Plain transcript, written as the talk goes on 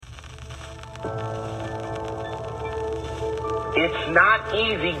It's not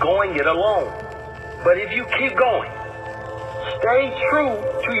easy going it alone. But if you keep going, stay true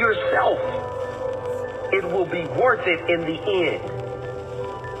to yourself, it will be worth it in the end.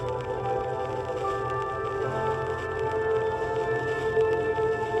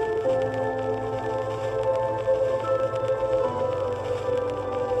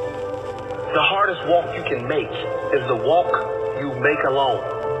 The hardest walk you can make is the walk you make alone.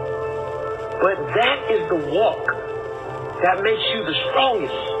 But that is the walk that makes you the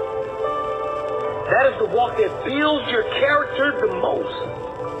strongest. That is the walk that builds your character the most.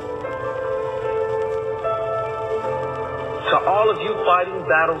 To all of you fighting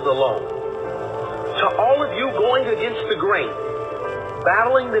battles alone, to all of you going against the grain,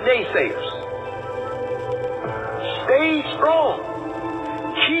 battling the naysayers, stay strong.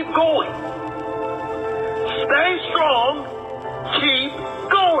 Keep going. Stay strong. Keep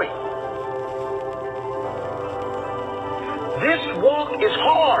going. This walk is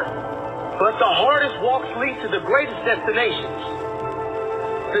hard, but the hardest walks lead to the greatest destinations.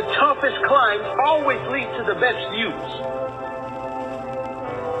 The toughest climbs always lead to the best views.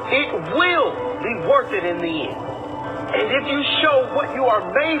 It will be worth it in the end. And if you show what you are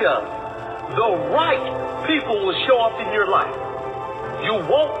made of, the right people will show up in your life. You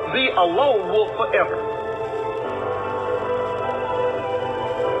won't be a lone wolf forever.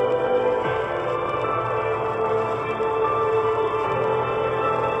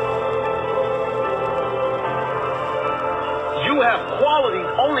 You have qualities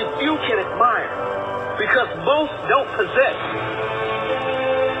only few can admire because most don't possess.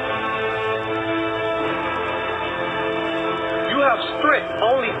 You have strength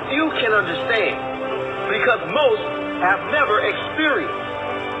only few can understand because most have never experienced.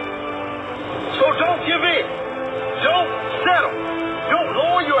 So don't give in. Don't settle. Don't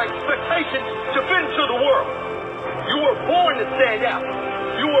lower your expectations to fit into the world. You were born to stand out.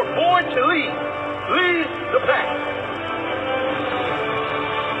 You were born to lead. Lead the pack.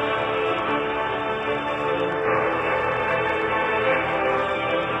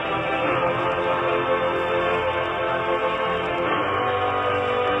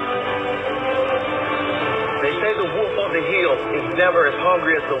 The wolf on the hill is never as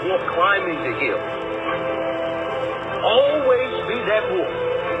hungry as the wolf climbing the hill. Always be that wolf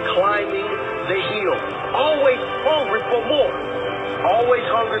climbing the hill. Always hungry for more. Always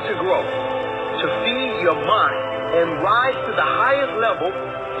hungry to grow. To feed your mind and rise to the highest level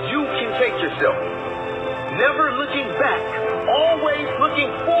you can take yourself. Never looking back. Always looking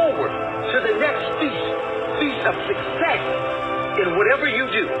forward to the next feast. Feast of success in whatever you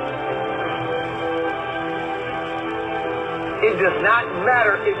do. It does not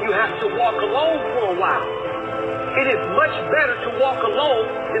matter if you have to walk alone for a while. It is much better to walk alone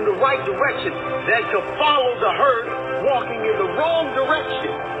in the right direction than to follow the herd walking in the wrong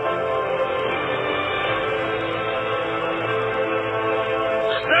direction.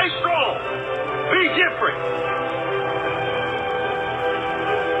 Stay strong. Be different.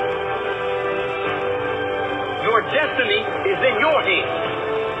 Your destiny is in your hands.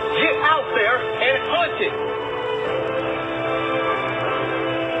 Get out there and hunt it.